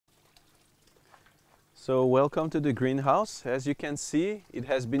So welcome to the greenhouse. As you can see, it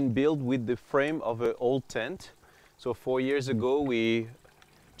has been built with the frame of an old tent. So 4 years ago we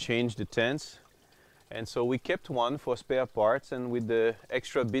changed the tents, and so we kept one for spare parts, and with the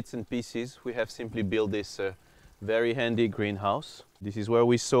extra bits and pieces we have simply built this very handy greenhouse. This is where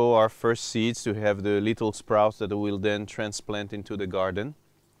we sow our first seeds to have the little sprouts that we will then transplant into the garden.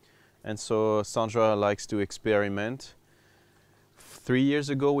 And so Sandra likes to experiment. 3 years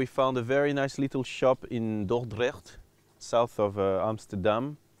ago we found a very nice little shop in Dordrecht, south of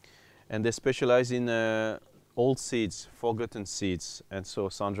Amsterdam, and they specialize in old seeds, forgotten seeds. And so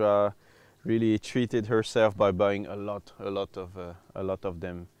Sandra really treated herself by buying a lot of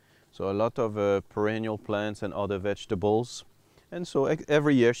them. So a lot of perennial plants and other vegetables. And so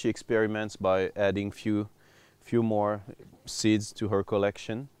every year she experiments by adding few more seeds to her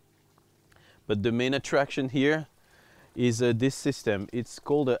collection. But the main attraction here is this system. It's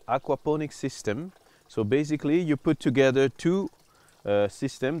called an aquaponic system. So basically you put together two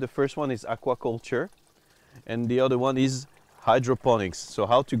systems. The first one is aquaculture and the other one is hydroponics. So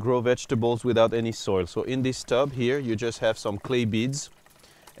how to grow vegetables without any soil. So in this tub here you just have some clay beads,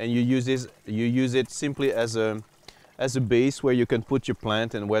 and you use it simply as a base where you can put your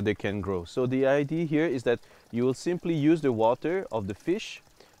plant and where they can grow. So the idea here is that you will simply use the water of the fish.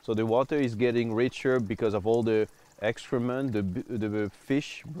 So the water is getting richer because of all the excrement, the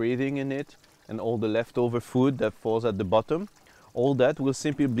fish breathing in it, and all the leftover food that falls at the bottom. All that will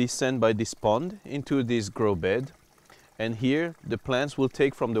simply be sent by this pond into this grow bed, and here the plants will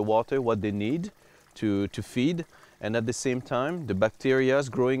take from the water what they need to feed, and at the same time the bacteria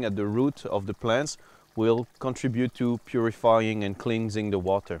growing at the root of the plants will contribute to purifying and cleansing the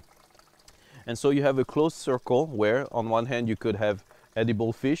water. And so you have a closed circle where on one hand you could have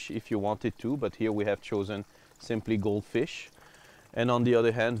edible fish if you wanted to, but here we have chosen simply goldfish, and on the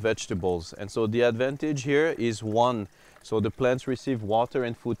other hand vegetables. And so the advantage here is one, so the plants receive water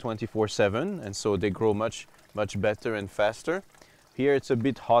and food 24/7, and so they grow much better and faster. Here it's a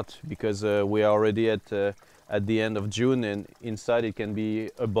bit hot because we are already at the end of June, and inside it can be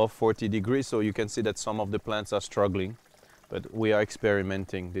above 40 degrees, so you can see that some of the plants are struggling, but we are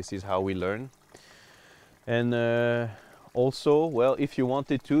experimenting. This is how we learn. And also, well, if you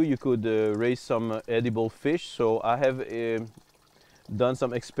wanted to, you could raise some edible fish. So I have done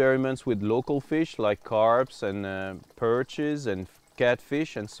some experiments with local fish like carps and perches and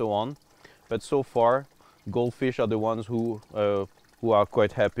catfish and so on. But so far, goldfish are the ones who are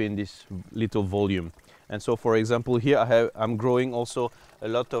quite happy in this little volume. And so, for example, here I'm growing also a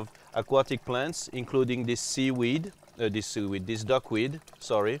lot of aquatic plants, including this this duckweed.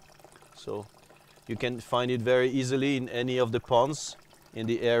 Sorry. So you can find it very easily in any of the ponds in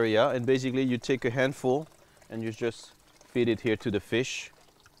the area, and basically you take a handful and you just feed it here to the fish.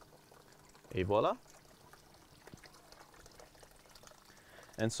 Et voilà.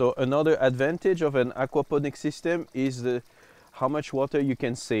 And so another advantage of an aquaponic system is how much water you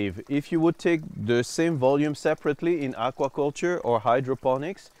can save. If you would take the same volume separately in aquaculture or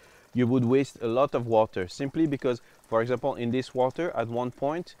hydroponics, you would waste a lot of water, simply because, for example, in this water at one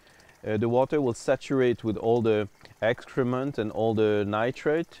point the water will saturate with all the excrement and all the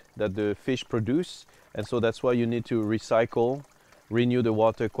nitrate that the fish produce, and so that's why you need to renew the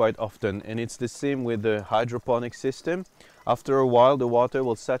water quite often. And it's the same with the hydroponic system. After a while the water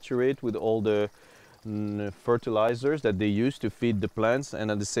will saturate with all the fertilizers that they use to feed the plants, and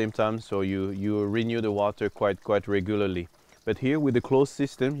at the same time so you renew the water quite regularly. But here with the closed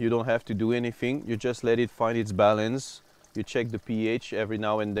system you don't have to do anything. You just let it find its balance. You check the pH every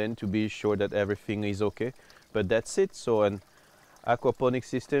now and then to be sure that everything is okay, but that's it. So an aquaponic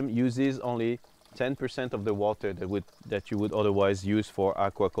system uses only 10% of the water that you would otherwise use for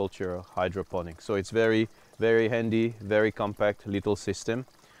aquaculture or hydroponics. So it's very handy, very compact little system.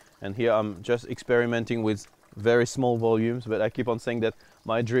 And here I'm just experimenting with very small volumes, but I keep on saying that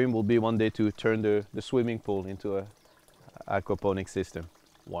my dream will be one day to turn the swimming pool into an aquaponic system.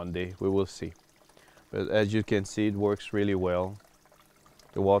 One day, we will see. But as you can see, it works really well.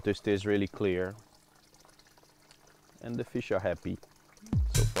 The water stays really clear and the fish are happy.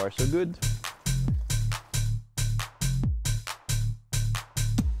 So far so good.